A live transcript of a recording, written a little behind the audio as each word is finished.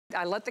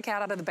I let the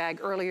cat out of the bag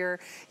earlier.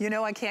 You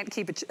know I can't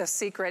keep a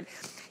secret.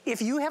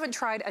 If you haven't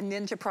tried a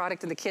Ninja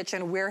product in the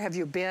kitchen, where have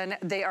you been?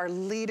 They are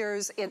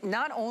leaders in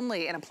not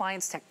only in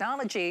appliance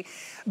technology,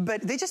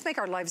 but they just make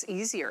our lives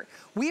easier.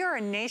 We are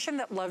a nation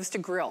that loves to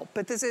grill,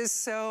 but this is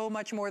so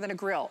much more than a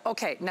grill.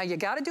 Okay, now you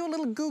gotta do a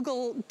little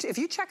Google. If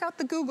you check out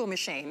the Google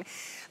machine,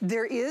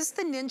 there is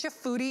the Ninja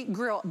Foodi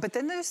grill, but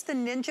then there's the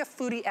Ninja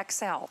Foodi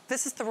XL.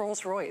 This is the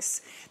Rolls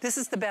Royce. This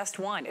is the best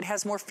one. It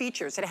has more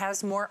features. It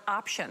has more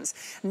options.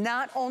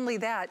 Not only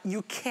that,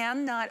 you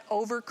cannot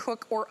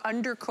overcook or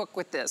undercook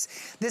with this.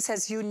 This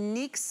has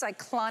unique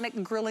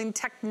cyclonic grilling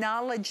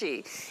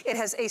technology. It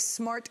has a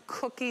smart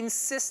cooking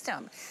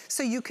system.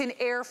 So you can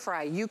air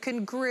fry, you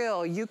can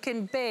grill, you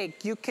can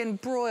bake, you can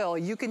broil,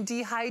 you can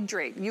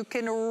dehydrate, you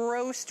can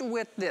roast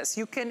with this,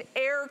 you can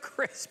air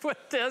crisp with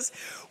this.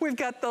 We've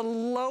got the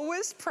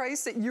lowest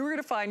price that you're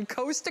gonna find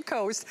coast to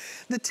coast.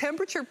 The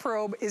temperature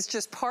probe is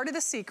just part of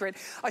the secret.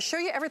 I'll show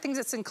you everything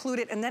that's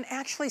included, and then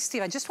actually,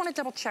 Steve, I just wanna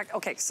double check.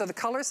 Okay, so the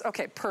colors,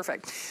 okay,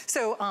 perfect.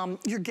 So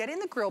you're getting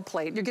the grill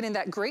plate, you're getting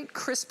that great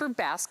crisper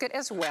basket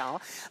as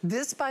well.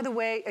 This, by the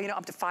way, you know,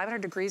 up to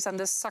 500 degrees on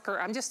this sucker.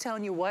 I'm just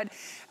telling you what,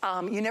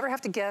 you never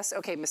have to guess,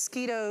 okay,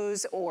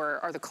 mosquitoes, or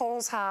are the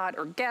coals hot,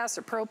 or gas,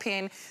 or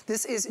propane.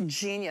 This is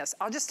genius.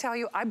 I'll just tell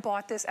you, I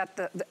bought this at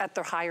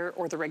the higher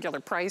or the regular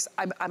price.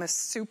 I'm a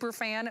super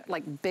fan,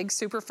 like big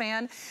super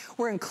fan.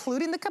 We're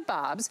including the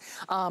kebabs.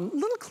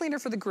 Little cleaner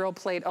for the grill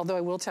plate, although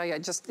I will tell you,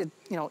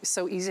 you know,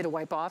 so easy to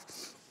wipe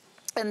off.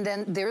 And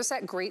then there's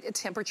that great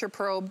temperature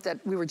probe that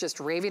we were just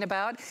raving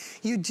about.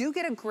 You do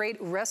get a great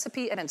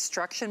recipe and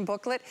instruction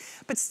booklet.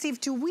 But Steve,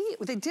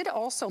 they did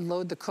also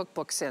load the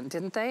cookbooks in,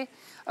 didn't they?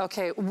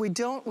 Okay, we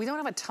don't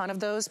have a ton of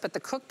those, but the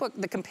cookbook,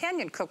 the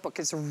companion cookbook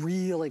is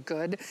really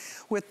good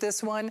with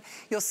this one.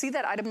 You'll see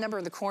that item number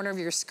in the corner of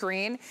your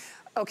screen.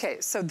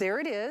 Okay, so there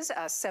it is,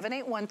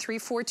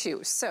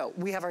 781342. So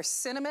we have our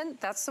cinnamon,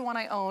 that's the one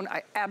I own.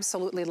 I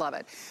absolutely love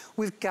it.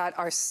 We've got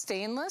our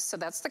stainless, so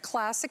that's the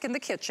classic in the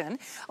kitchen.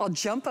 I'll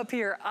jump up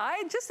here.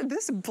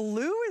 This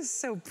blue is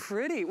so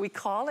pretty. We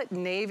call it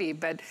navy,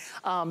 but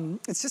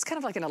it's just kind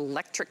of like an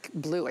electric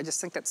blue. I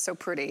just think that's so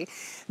pretty.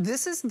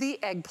 This is the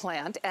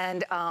eggplant,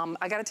 and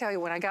I gotta tell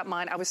you, when I got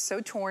mine, I was so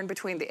torn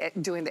between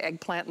doing the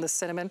eggplant and the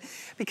cinnamon,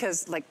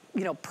 because, like,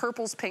 you know,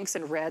 purples, pinks,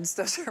 and reds,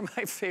 those are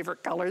my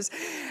favorite colors.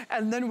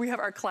 And then we have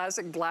our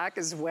classic black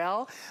as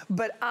well.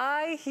 But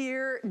I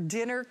hear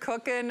dinner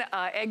cooking,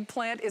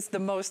 eggplant is the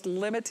most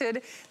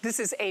limited.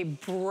 This is a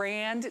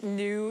brand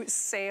new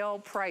sale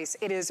price.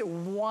 It is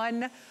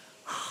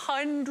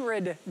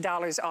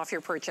 $100 off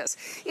your purchase.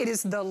 It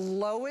is the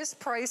lowest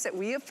price that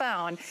we have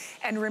found.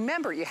 And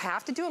remember, you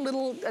have to do a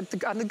little,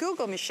 on the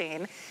Google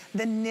machine,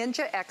 the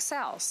Ninja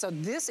XL. So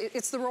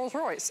it's the Rolls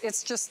Royce.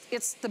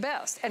 It's the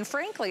best. And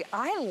frankly,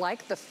 I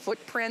like the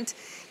footprint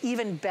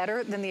even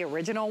better than the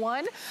original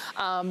one.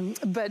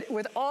 But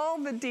with all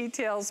the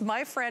details,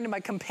 my friend and my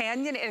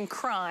companion in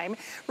crime,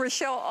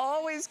 Rochelle,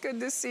 always good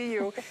to see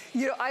you.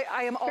 You know,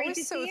 I am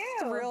always so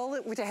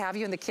thrilled to have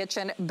you in the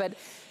kitchen, but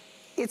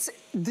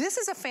this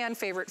is a fan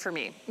favorite for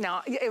me.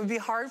 Now, it would be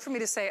hard for me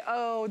to say,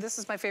 oh, this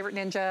is my favorite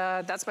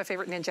Ninja, that's my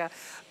favorite Ninja,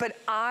 but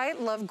I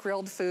love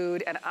grilled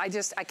food, and I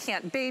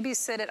can't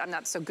babysit it. I'm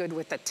not so good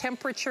with the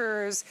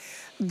temperatures.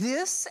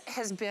 This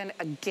has been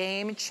a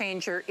game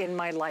changer in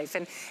my life,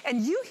 and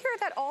you hear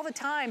that all the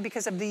time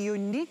because of the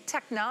unique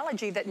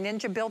technology that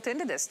Ninja built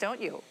into this,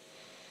 don't you?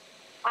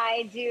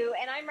 I do,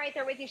 and I'm right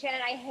there with you,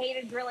 Shannon. I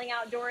hated grilling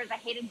outdoors. I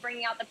hated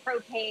bringing out the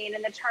propane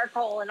and the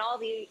charcoal and all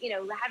the, you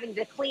know, having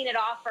to clean it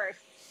off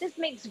first. This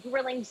makes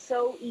grilling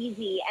so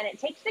easy, and it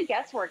takes the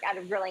guesswork out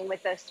of grilling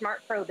with the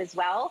smart probe as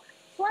well.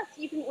 Plus,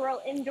 you can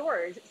grill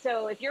indoors.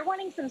 So if you're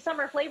wanting some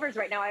summer flavors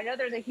right now, I know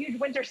there's a huge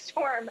winter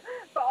storm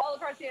all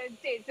across the United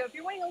States. So if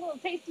you're wanting a little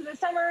taste of the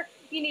summer,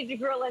 you need to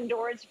grill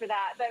indoors for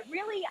that. But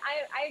really,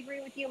 I agree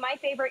with you. My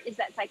favorite is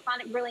that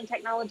cyclonic grilling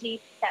technology.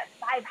 That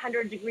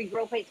 500-degree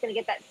grill plate is going to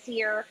get that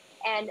sear.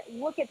 And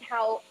look at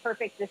how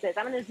perfect this is.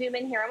 I'm going to zoom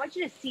in here. I want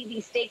you to see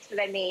these steaks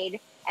that I made,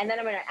 and then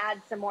I'm going to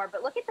add some more.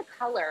 But look at the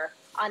color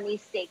on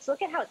these steaks.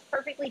 Look at how it's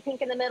perfectly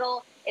pink in the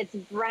middle. It's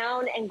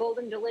brown and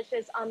golden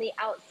delicious on the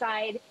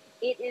outside.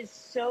 It is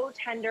so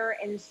tender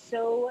and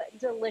so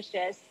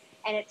delicious,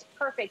 and it's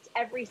perfect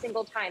every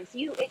single time. So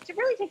it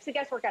really takes the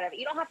guesswork out of it.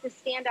 You don't have to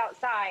stand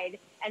outside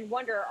and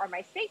wonder, are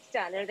my steaks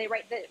done? Are they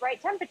the right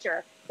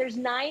temperature? There's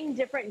 9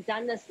 different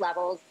doneness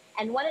levels.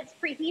 And when it's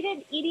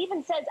preheated, it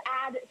even says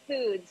add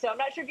food. So I'm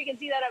not sure if you can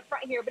see that up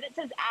front here, but it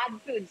says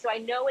add food. So I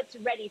know it's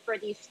ready for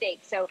these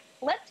steaks. So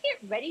let's get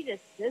ready to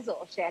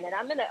sizzle, Shannon.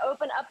 I'm going to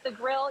open up the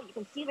grill. You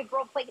can see the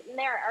grill plate in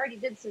there. I already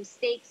did some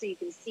steaks, so you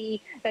can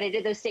see that I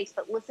did those steaks.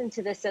 But listen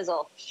to the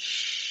sizzle.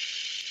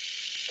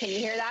 Can you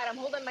hear that? I'm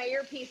holding my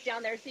earpiece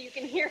down there so you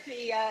can hear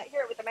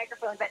it with the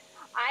microphone. But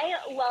I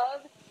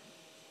love...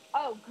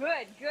 Oh,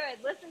 good,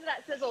 good. Listen to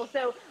that sizzle.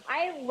 So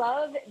I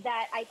love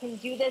that I can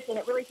do this, and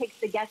it really takes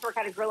the guesswork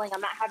out of grilling. I'm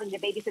not having to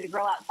babysit a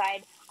grill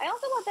outside. I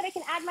also love that I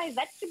can add my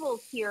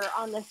vegetables here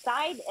on the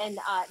side and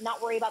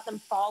not worry about them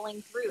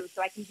falling through.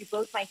 So I can do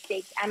both my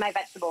steaks and my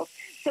vegetables.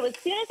 So as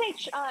soon as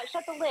I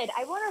shut the lid,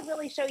 I want to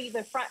really show you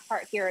the front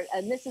part here.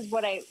 And this is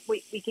what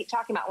we keep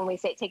talking about when we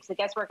say it takes the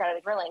guesswork out of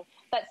the grilling.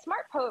 That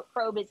smart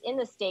probe is in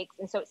the steaks.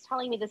 And so it's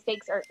telling me the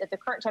steaks are at the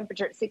current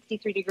temperature at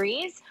 63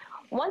 degrees.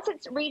 Once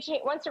it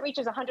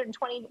reaches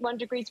 121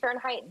 degrees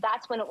Fahrenheit,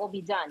 that's when it will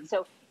be done.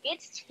 So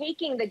it's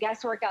taking the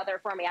guesswork out there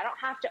for me. I don't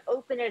have to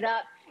open it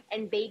up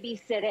and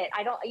babysit it.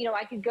 I don't,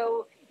 I could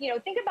go,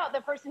 think about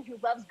the person who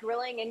loves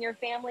grilling in your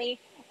family,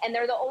 and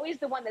they're always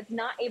the one that's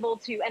not able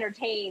to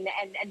entertain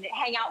and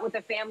hang out with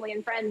the family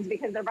and friends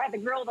because they're by the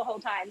grill the whole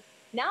time.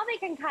 Now they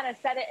can kind of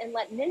set it and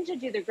let Ninja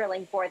do the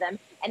grilling for them,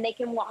 and they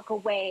can walk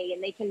away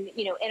and they can,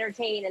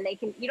 entertain, and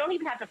you don't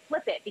even have to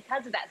flip it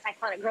because of that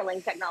cyclonic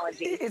grilling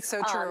technology. It's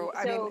so true.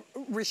 I mean,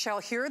 Rochelle,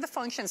 here are the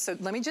functions. So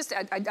let me just,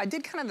 I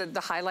did kind of the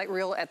highlight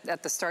reel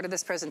at the start of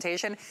this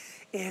presentation.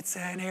 It's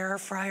an air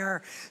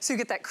fryer. So you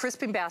get that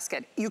crisping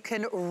basket. You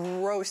can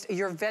roast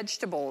your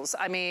vegetables.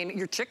 I mean,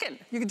 your chicken.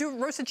 You can do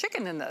roasted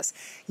chicken in this.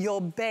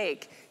 You'll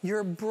bake,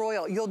 you'll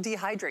broil, you'll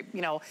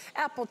dehydrate,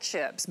 apple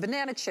chips,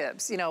 banana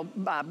chips,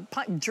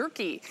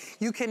 jerky.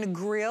 You can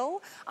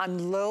grill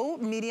on low,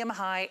 medium,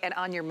 high, and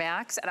on your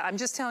max. And I'm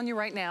just telling you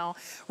right now,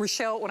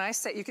 Rochelle, when I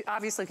say, you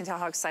obviously can tell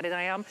how excited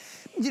I am.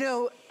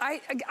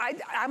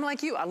 I'm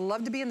like you. I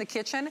love to be in the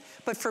kitchen,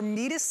 but for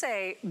me to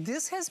say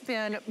this has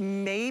been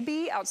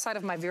maybe outside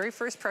of my very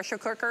first pressure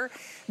cooker,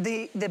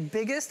 the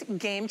biggest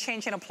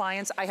game-changing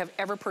appliance I have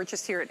ever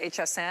purchased here at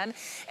HSN.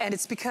 And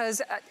it's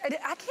because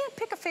I can't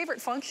pick a favorite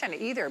function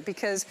either,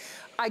 because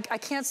I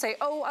can't say,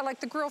 oh, I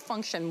like the grill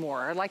function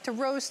more. I like to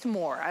roast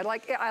more. I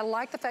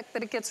like the fact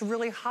that it gets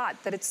really hot,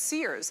 that it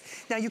sears.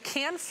 Now you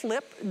can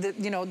flip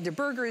the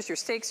burgers, your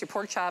steaks, your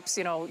pork chops,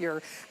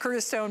 your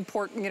Curtis Stone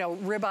pork,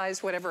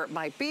 ribeyes, whatever it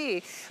might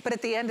be. But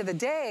at the end of the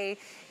day,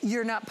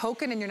 you're not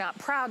poking and you're not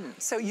prouding.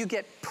 So you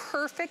get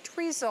perfect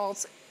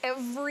results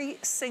every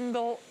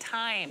single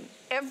time.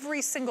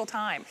 Every single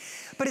time.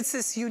 But it's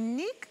this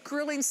unique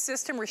grilling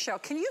system. Rochelle,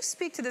 can you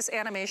speak to this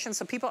animation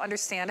so people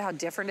understand how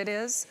different it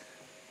is?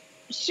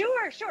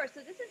 Sure. So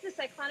this is the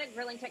cyclonic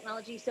grilling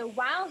technology. So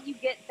while you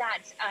get that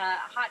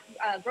hot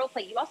grill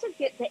plate, you also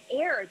get the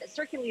air that's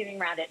circulating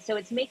around it. So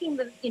it's making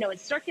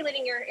it's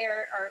circulating your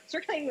air, or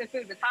circulating the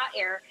food with hot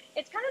air.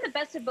 It's kind of the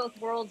best of both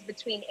worlds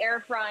between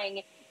air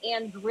frying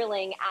and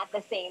grilling at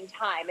the same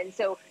time. And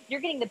so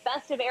you're getting the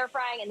best of air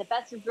frying and the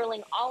best of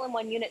grilling all in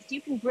one unit. So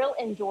you can grill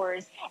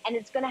indoors, and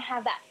it's going to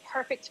have that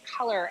perfect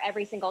color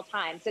every single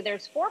time. So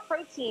there's 4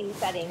 protein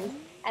settings,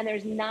 and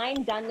there's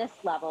 9 doneness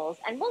levels.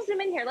 And we'll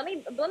zoom in here. Let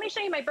me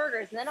show you my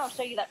burgers, and then I'll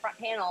show you that front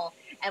panel,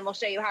 and we'll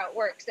show you how it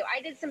works. So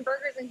I did some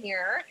burgers in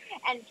here,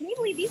 and can you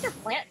believe these are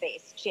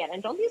plant-based,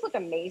 Shannon? Don't these look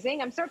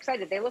amazing? I'm so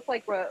excited. They look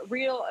like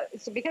real.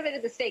 So because I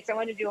did the steaks, I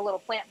wanted to do a little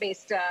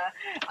plant-based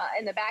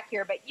in the back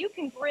here. But you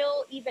can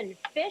grill even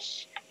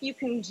fish. You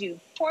can do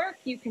pork.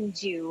 You can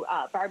do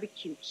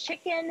barbecue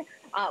chicken.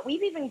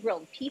 We've even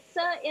grilled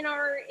pizza in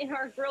our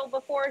grill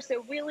before.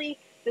 So really,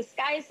 the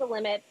sky's the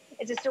limit.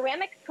 It's a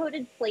ceramic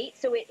coated plate,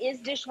 so it is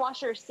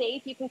dishwasher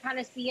safe. You can kind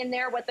of see in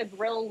there what the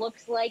grill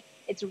looks like.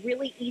 It's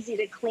really easy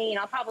to clean.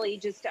 I'll probably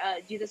just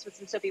do this with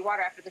some soapy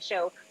water after the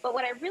show. But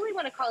what I really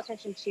want to call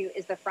attention to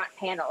is the front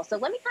panel. So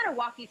let me kind of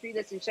walk you through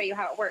this and show you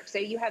how it works. So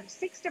you have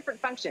 6 different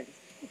functions.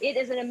 It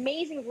is an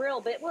amazing grill,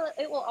 but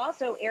it will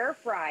also air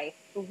fry,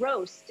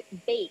 roast,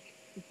 bake,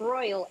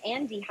 broil,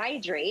 and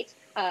dehydrate.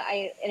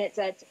 And it's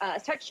a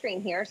touch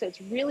screen here, so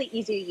it's really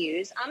easy to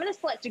use. I'm going to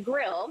select a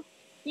grill.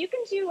 You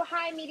can do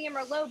high, medium,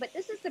 or low, but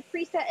this is the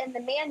preset in the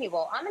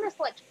manual. I'm going to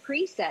select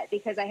preset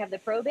because I have the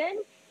probe in,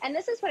 and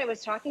this is what I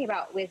was talking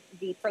about with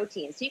the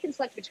protein. So you can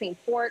select between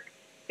pork,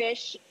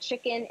 fish,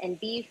 chicken, and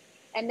beef,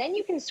 and then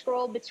you can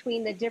scroll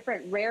between the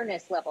different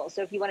rareness levels.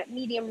 So if you want it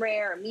medium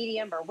rare, or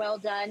medium, or well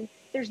done,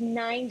 there's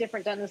 9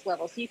 different doneness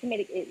levels, so you can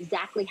make it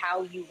exactly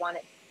how you want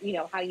it,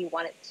 how you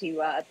want it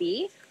to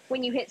be.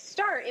 When you hit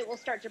start, it will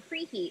start to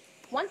preheat.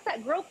 Once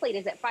that grill plate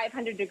is at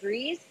 500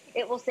 degrees,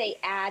 it will say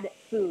add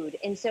food.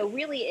 And so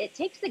really it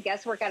takes the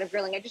guesswork out of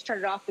grilling. I just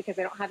turned it off because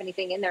I don't have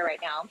anything in there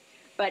right now.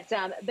 But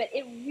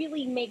it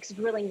really makes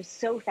grilling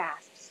so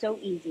fast, so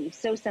easy,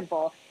 so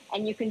simple.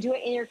 And you can do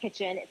it in your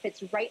kitchen. It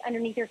fits right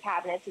underneath your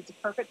cabinets. It's a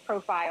perfect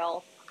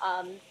profile.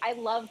 I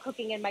love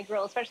cooking in my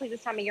grill, especially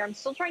this time of year. I'm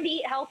still trying to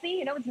eat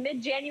healthy. It's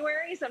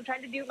mid-January, so I'm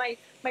trying to do my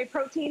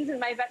proteins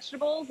and my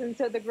vegetables, and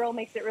so the grill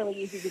makes it really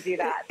easy to do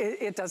that.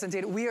 It does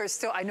indeed. We are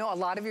still, I know a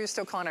lot of you are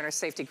still calling on our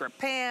safety grip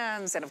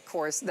pans, and of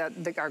course,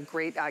 our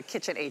great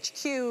kitchen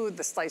HQ,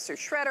 the slicer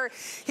shredder.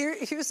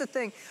 Here's the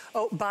thing.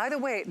 Oh, by the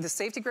way, the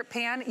safety grip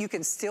pan, you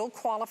can still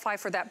qualify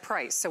for that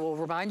price. So we'll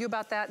remind you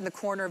about that in the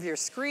corner of your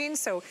screen.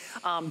 So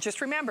just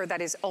remember,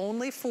 that is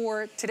only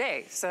for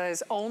today. So that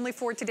is only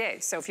for today.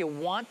 So if you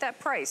want want that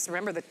price,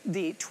 remember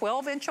the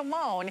 12-inch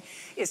alone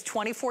is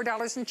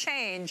 $24 and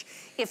change.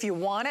 If you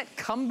want it,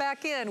 come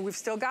back in. We've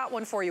still got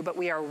one for you, but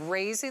we are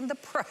raising the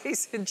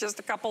price in just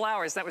a couple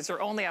hours. That was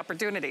our only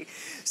opportunity.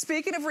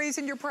 Speaking of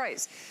raising your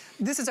price,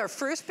 this is our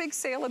first big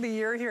sale of the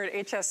year here at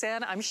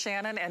HSN. I'm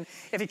Shannon, and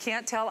if you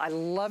can't tell, I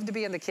love to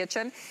be in the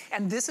kitchen.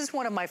 And this is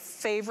one of my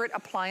favorite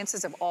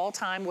appliances of all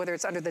time, whether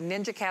it's under the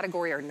Ninja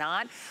category or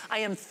not. I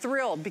am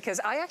thrilled because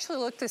I actually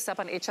looked this up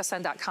on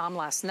hsn.com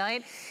last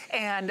night,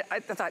 and I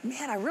thought,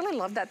 man, I really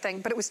love that thing.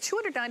 But it was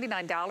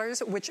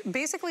 $299, which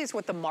basically is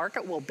what the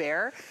market will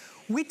bear.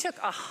 We took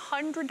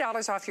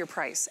 $100 off your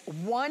price,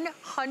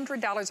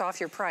 $100 off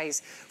your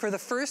price for the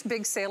first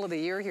big sale of the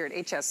year here at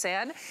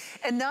HSN.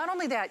 And not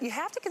only that, you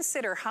have to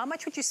consider how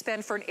much would you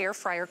spend for an air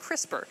fryer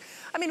crisper.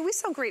 I mean, we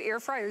sell great air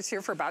fryers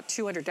here for about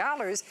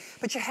 $200,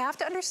 but you have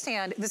to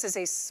understand this is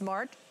a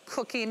smart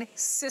cooking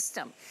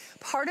system.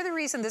 Part of the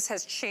reason this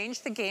has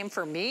changed the game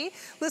for me,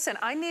 listen,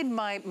 I need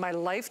my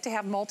life to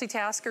have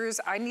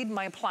multitaskers. I need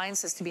my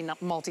appliances to be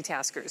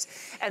multitaskers.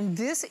 And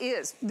this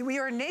is, we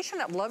are a nation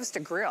that loves to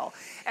grill.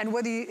 And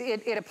whether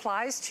it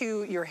applies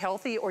to your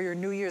healthy or your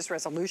New Year's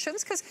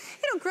resolutions, because,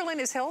 you know, grilling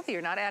is healthy.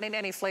 You're not adding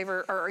any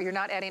flavor, or you're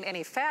not adding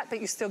any fat,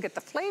 but you still get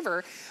the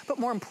flavor. But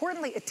more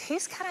importantly, it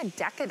tastes kind of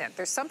decadent.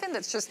 There's something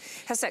that's just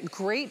has that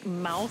great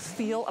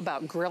mouthfeel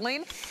about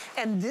grilling.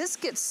 And this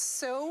gets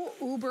so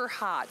uber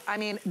hot. I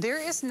mean,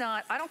 there is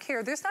not, I don't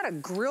care, there's not a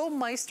grill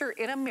meister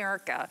in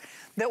America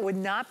that would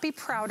not be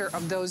prouder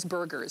of those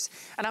burgers.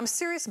 And I'm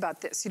serious about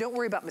this. You don't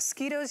worry about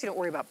mosquitoes, you don't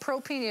worry about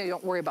propane, you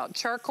don't worry about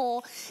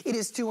charcoal. It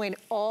is doing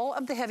all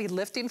of the heavy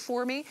lifting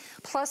for me.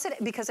 Plus,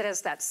 because it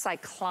has that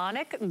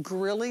cyclonic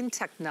grilling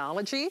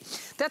technology.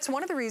 That's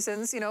one of the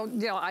reasons, you know,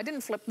 I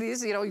didn't flip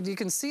these. You know, you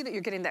can see that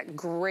you're getting that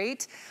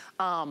great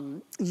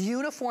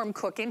uniform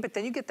cooking, but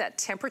then you get that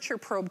temperature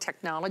probe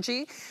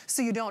technology,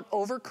 so you don't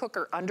overcook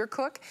or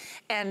undercook,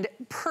 and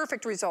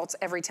perfect results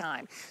every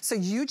time. So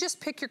you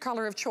just pick your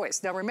color of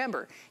choice. Now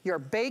remember, you're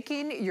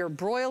baking, you're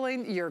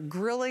broiling, you're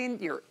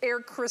grilling, you're air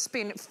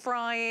crisping,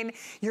 frying,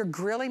 you're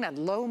grilling on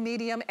low,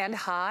 medium, and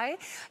high,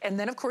 and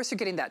then of course you're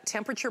getting that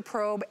temperature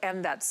probe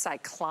and that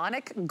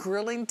cyclonic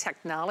grilling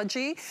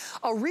technology.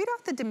 I'll read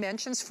off the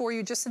dimensions for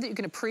you just so that you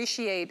can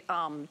appreciate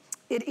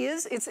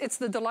it's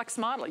the deluxe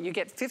model. You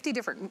get 50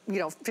 different,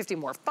 50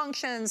 more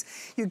functions.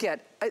 You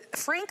get,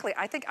 frankly,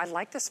 I think I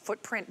like this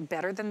footprint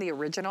better than the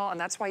original, and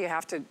that's why you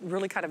have to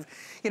really kind of,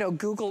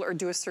 Google or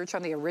do a search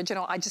on the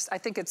original. I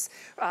think it's,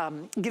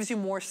 gives you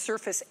more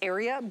surface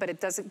area, but it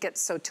doesn't get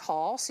so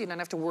tall, so you don't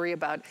have to worry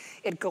about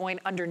it going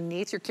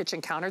underneath your kitchen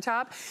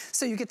countertop.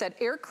 So you get that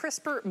air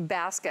crisper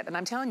basket, and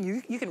I'm telling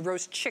you, you can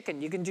roast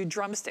chicken, you can do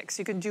drumsticks,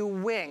 you can do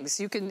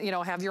wings, you can,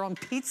 have your own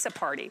pizza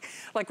party.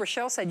 Like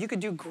Rochelle said, you could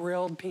do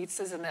grilled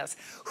pizza in this.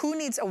 Who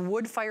needs a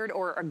wood-fired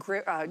or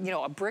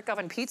a brick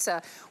oven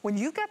pizza? When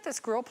you've got this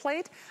grill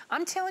plate,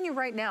 I'm telling you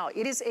right now,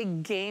 it is a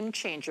game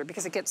changer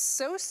because it gets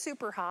so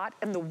super hot,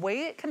 and the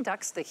way it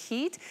conducts the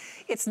heat,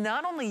 it's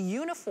not only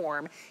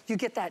uniform, you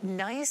get that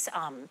nice,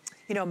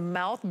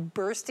 mouth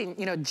bursting,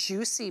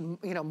 juicy,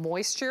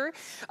 moisture.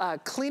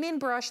 Cleaning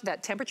brush,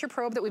 that temperature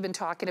probe that we've been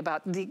talking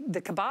about. The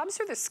kebabs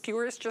or the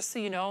skewers, just so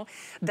you know,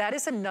 that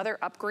is another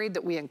upgrade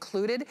that we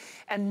included.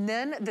 And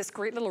then this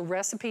great little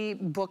recipe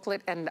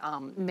booklet and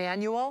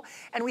manual.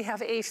 And we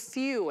have a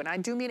few, and I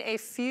do mean a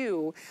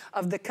few,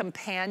 of the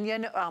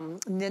companion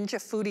Ninja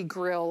Foodi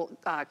Grill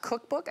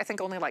cookbook. I think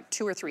only like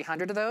 200 or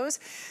 300 of those.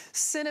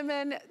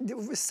 Cinnamon,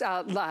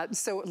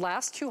 so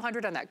last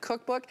 200 on that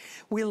cookbook.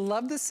 We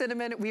love the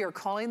cinnamon. We are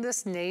calling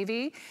this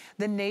navy.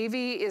 The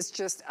navy is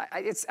just,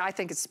 I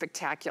think it's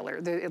spectacular.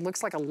 It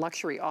looks like a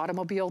luxury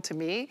automobile to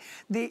me.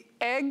 The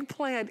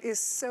eggplant is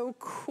so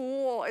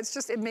cool. It's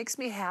just, it makes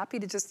me happy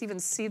to just even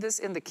see this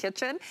in the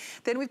kitchen.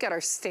 Then we've got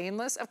our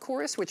stainless, of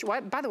course, which,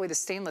 by the way, the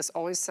stainless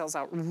always sells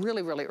out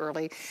really, really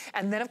early.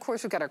 And then, of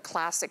course, we've got our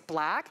classic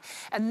black.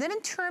 And then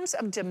in terms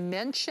of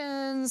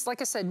dimensions, like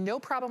I said, no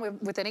problem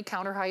with any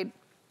counter height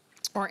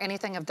or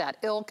anything of that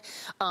ilk,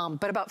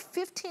 but about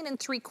 15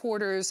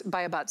 3/4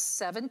 by about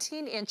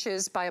 17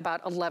 inches by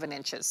about 11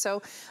 inches.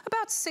 So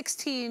about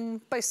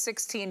 16 by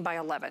 16 by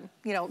 11,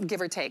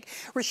 give or take.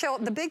 Rochelle,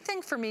 the big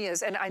thing for me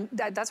is, and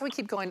that's why we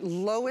keep going,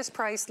 lowest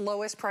price,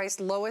 lowest price,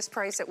 lowest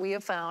price that we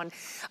have found.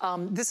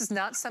 This is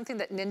not something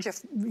that Ninja,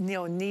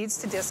 needs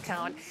to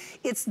discount.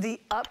 It's the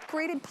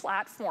upgraded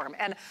platform.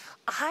 And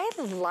I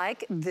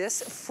like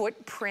this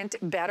footprint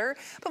better,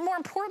 but more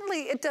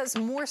importantly, it does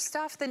more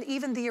stuff than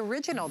even the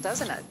original,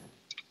 doesn't it?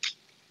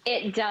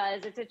 It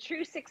does. It's a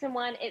true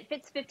 6-in-1. It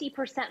fits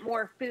 50%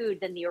 more food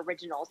than the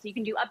original. So you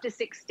can do up to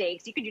 6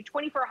 steaks. You can do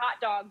 24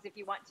 hot dogs if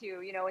you want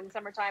to, in the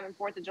summertime and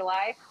 4th of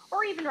July,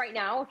 or even right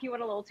now if you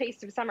want a little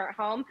taste of summer at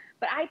home.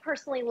 But I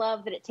personally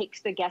love that it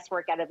takes the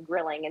guesswork out of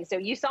grilling. And so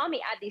you saw me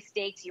add these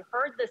steaks. You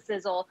heard the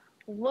sizzle.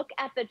 Look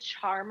at the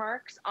char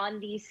marks on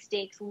these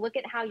steaks. Look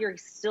at how you're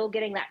still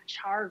getting that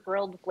char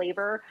grilled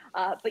flavor,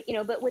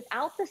 but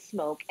without the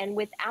smoke and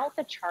without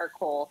the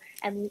charcoal.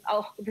 And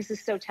oh, this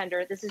is so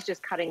tender. This is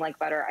just cutting like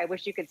butter. I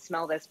wish you could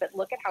smell this, but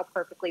look at how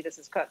perfectly this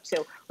is cooked.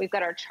 So we've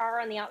got our char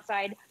on the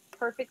outside,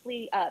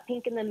 perfectly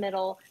pink in the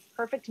middle,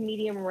 perfect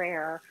medium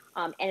rare,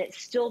 and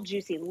it's still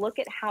juicy. Look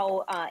at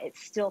how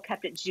it's still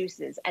kept its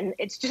juices, and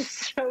it's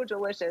just so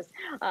delicious.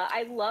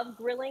 I love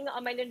grilling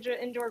on my Ninja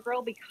Indoor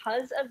Grill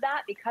because of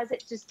that, because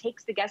it just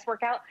takes the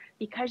guesswork out,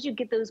 because you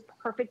get those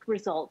perfect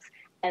results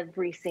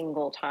every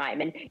single time.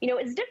 And, you know,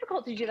 it's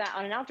difficult to do that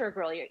on an outdoor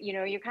grill.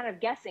 You're kind of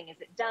guessing,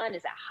 is it done?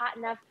 Is it hot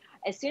enough?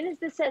 As soon as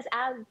this says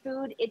add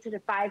food, it's at a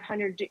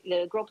 500,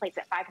 the grill plate's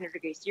at 500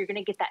 degrees. So you're going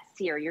to get that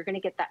sear. You're going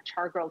to get that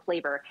char grill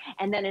flavor.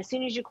 And then as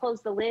soon as you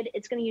close the lid,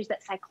 it's going to use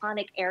that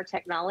cyclonic air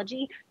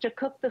technology to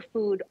cook the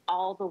food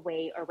all the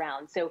way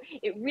around. So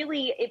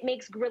it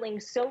makes grilling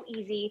so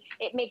easy.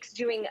 It makes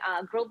doing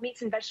grilled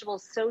meats and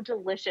vegetables so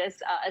delicious,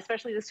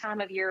 especially this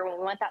time of year when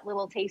we want that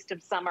little taste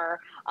of summer,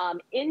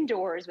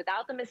 indoors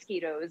without the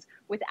mosquitoes,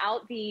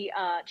 without the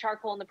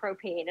charcoal and the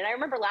propane. And I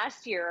remember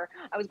last year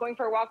I was going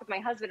for a walk with my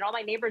husband, and all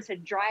my neighbors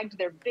had dragged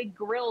their big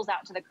grills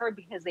out to the curb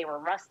because they were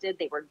rusted,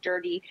 they were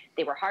dirty,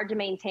 they were hard to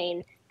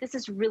maintain. This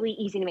is really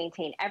easy to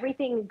maintain.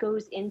 Everything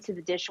goes into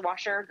the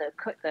dishwasher.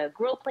 The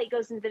grill plate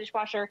goes into the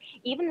dishwasher.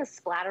 Even the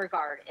splatter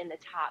guard in the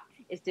top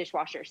is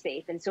dishwasher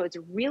safe. And so it's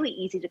really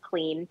easy to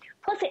clean.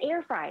 Plus it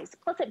air fries,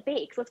 plus it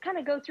bakes. Let's kind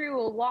of go through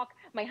a walk.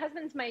 My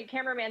husband's my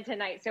cameraman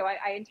tonight, so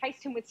I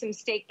enticed him with some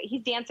steak.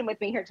 He's dancing with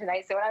me here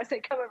tonight. So when I was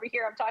like, come over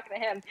here, I'm talking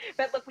to him.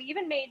 But look, we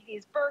even made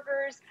these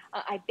burgers.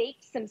 I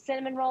baked some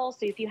cinnamon rolls.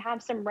 So if you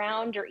have some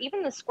round or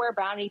even the square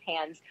brownie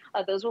pans,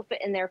 those will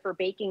fit in there for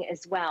baking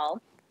as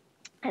well.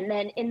 And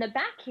then in the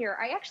back here,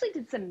 I actually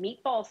did some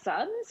meatball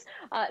subs.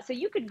 So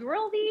you could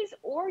grill these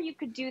or you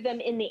could do them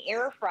in the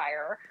air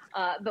fryer.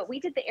 But we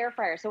did the air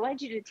fryer. So I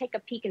wanted you to take a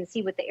peek and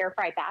see what the air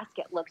fry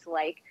basket looks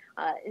like.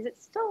 Is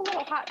it still a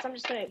little hot? So I'm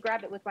just going to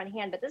grab it with one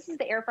hand. But this is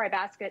the air fry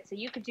basket. So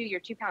you could do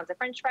your 2 pounds of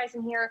French fries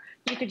in here.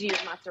 You could do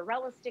your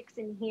mozzarella sticks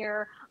in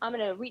here. I'm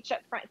going to reach up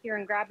front here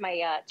and grab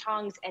my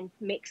tongs and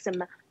make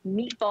some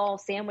meatball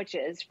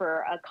sandwiches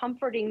for a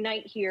comforting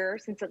night here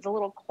since it's a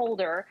little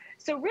colder.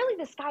 So really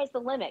the sky's the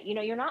limit. You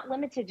know, you're not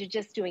limited to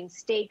just doing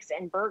steaks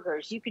and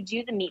burgers. You could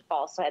do the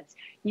meatball subs.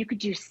 You could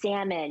do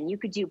salmon. You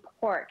could do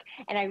pork.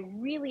 And I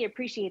really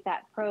appreciate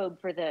that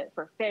probe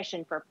for fish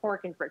and for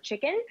pork and for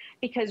chicken,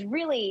 because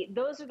really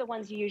those are the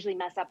ones you usually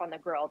mess up on the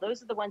grill.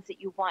 Those are the ones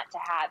that you want to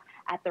have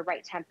at the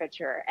right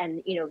temperature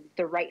and, you know,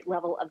 the right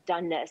level of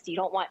doneness. You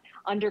don't want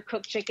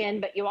undercooked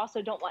chicken, but you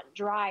also don't want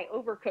dry,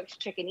 overcooked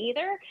chicken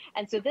either.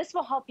 And so this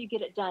will help you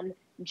get it done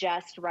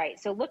just right.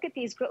 So look at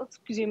these. Let's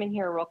zoom in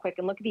here real quick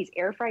and look at these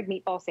air fried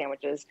meatball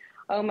sandwiches.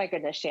 Oh my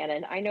goodness,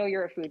 Shannon, I know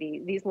you're a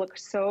foodie. These look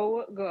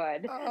so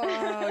good.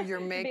 Oh, you're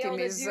making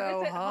me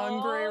so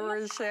hungry,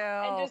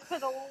 Rochelle. And just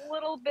put a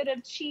little bit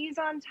of cheese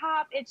on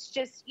top. It's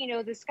just, you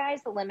know, the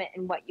sky's the limit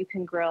in what you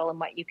can grill and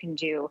what you can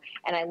do.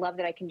 And I love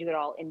that I can do it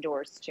all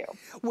indoors too.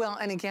 Well,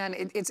 and again,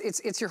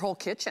 it's your whole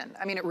kitchen.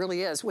 I mean, it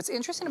really is. What's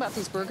interesting about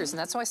these burgers, and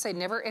that's why I say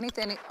never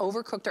anything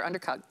overcooked or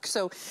undercooked.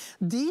 So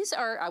these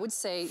are, I would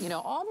say, you know,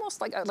 almost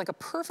like a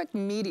perfect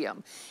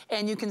medium.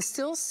 And you can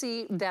still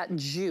see that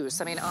juice.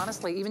 I mean,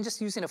 honestly, even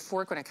just using a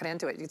fork when I cut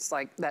into it, it's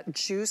like that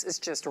juice is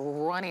just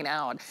running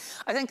out.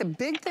 I think the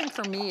big thing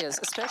for me is,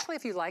 especially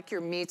if you like your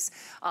meats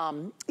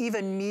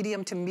even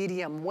medium to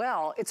medium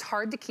well, it's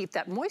hard to keep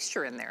that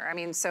moisture in there. I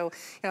mean, so,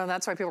 you know,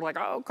 that's why people are like,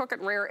 oh, cook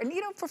it rare. And,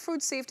 you know, for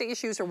food safety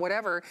issues or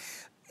whatever,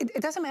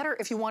 it doesn't matter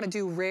if you want to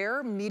do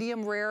rare,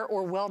 medium rare,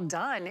 or well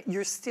done,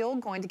 you're still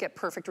going to get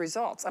perfect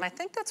results. And I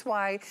think that's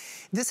why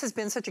this has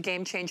been such a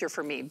game changer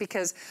for me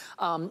because,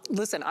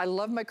 listen, I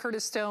love my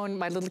Curtis Stone,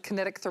 my little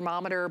kinetic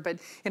thermometer, but,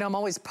 you know, I'm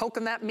always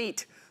poking that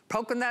meat,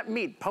 poking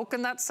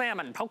that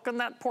salmon, poking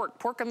that pork,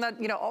 poking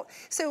that, you know.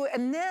 So,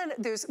 and then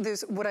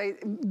there's what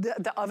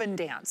the oven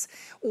dance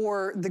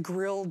or the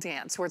grill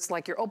dance where it's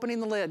like you're opening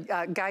the lid.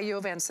 Guy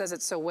Yovan says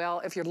it so well,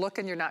 if you're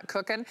looking, you're not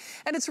cooking.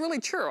 And it's really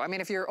true. I mean,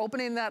 if you're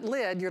opening that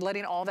lid, you're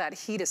letting all that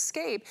heat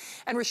escape.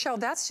 And Rochelle,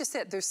 that's just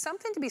it. There's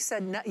something to be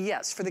said,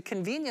 yes, for the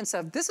convenience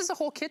of this is a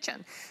whole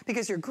kitchen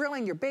because you're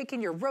grilling, you're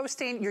baking, you're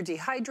roasting, you're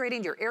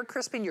dehydrating, you're air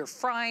crisping, you're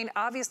frying.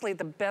 Obviously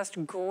the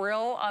best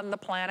grill on the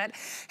planet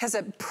has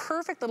a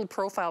perfect little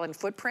profile and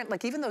footprint,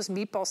 like even those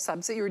meatball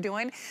subs that you were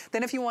doing.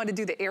 Then if you want to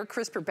do the air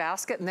crisper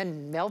basket and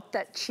then melt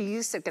that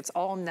cheese so it gets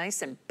all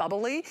nice and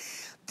bubbly,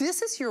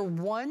 this is your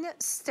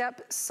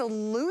one-step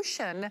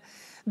solution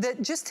that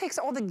just takes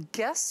all the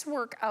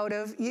guesswork out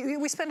of,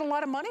 we spend a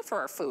lot of money for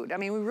our food. I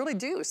mean, we really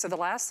do. So the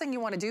last thing you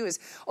want to do is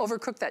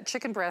overcook that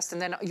chicken breast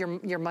and then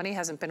your money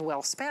hasn't been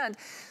well spent.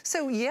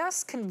 So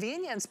yes,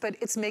 convenience, but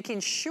it's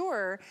making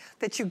sure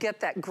that you get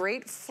that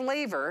great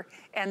flavor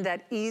and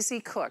that easy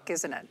cook,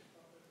 isn't it?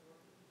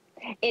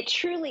 It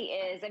truly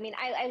is. I mean,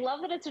 I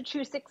love that it's a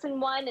true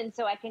 6-in-1, and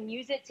so I can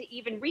use it to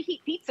even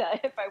reheat pizza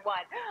if I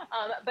want.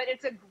 But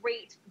it's a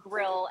great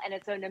grill, and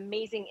it's an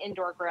amazing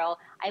indoor grill.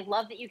 I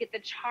love that you get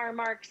the char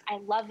marks. I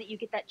love that you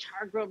get that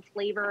char grilled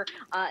flavor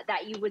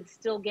that you would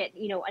still get,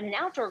 you know, on an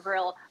outdoor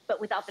grill, but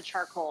without the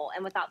charcoal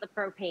and without the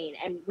propane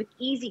and with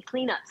easy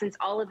cleanup since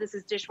all of this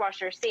is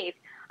dishwasher safe.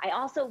 I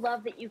also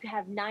love that you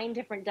have 9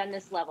 different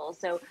doneness levels.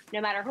 So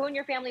no matter who in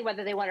your family,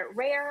 whether they want it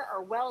rare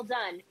or well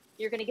done,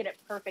 you're going to get it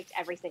perfect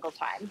every single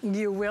time.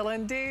 You will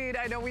indeed.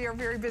 I know we are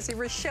very busy.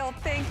 Rochelle,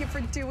 thank you for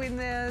doing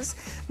this.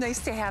 Nice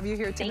to have you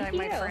here tonight,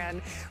 my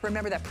friend.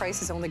 Remember, that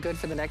price is only good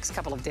for the next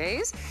couple of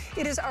days.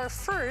 It is our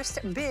first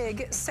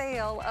big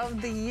sale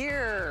of the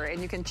year,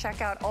 and you can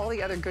check out all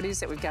the other goodies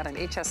that we've got on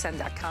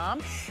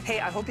hsn.com. Hey,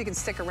 I hope you can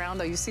stick around,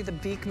 though. You see the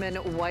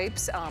Beekman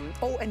wipes.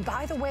 Oh, and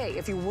by the way,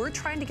 if you were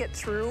trying to get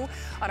through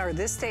on our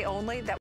This Day Only, that